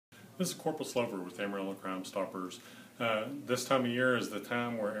This is Corporal Slover with Amarillo Crime Stoppers. This time of year is the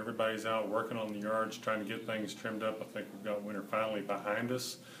time where everybody's out working on the yards, trying to get things trimmed up. I think we've got winter finally behind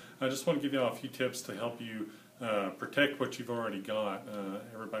us. I just want to give you all a few tips to help you protect what you've already got.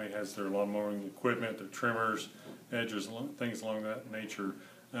 Everybody has their lawn mowing equipment, their trimmers, edgers, things along that nature.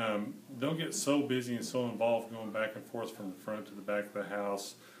 Don't get so busy and so involved going back and forth from the front to the back of the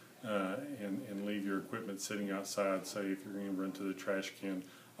house and leave your equipment sitting outside, say if you're going to run to the trash can.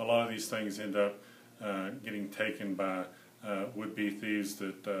 A lot of these things end up getting taken by would-be thieves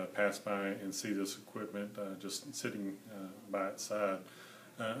that pass by and see this equipment just sitting by its side.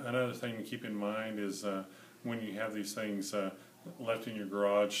 Another thing to keep in mind is when you have these things left in your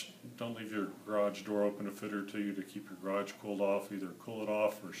garage, don't leave your garage door open a foot or two to keep your garage cooled off. Either cool it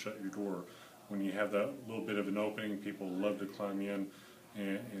off or shut your door. When you have that little bit of an opening, people love to climb in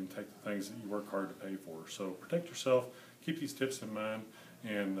and take the things that you work hard to pay for. So protect yourself, keep these tips in mind,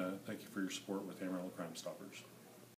 and thank you for your support with Amarillo Crime Stoppers.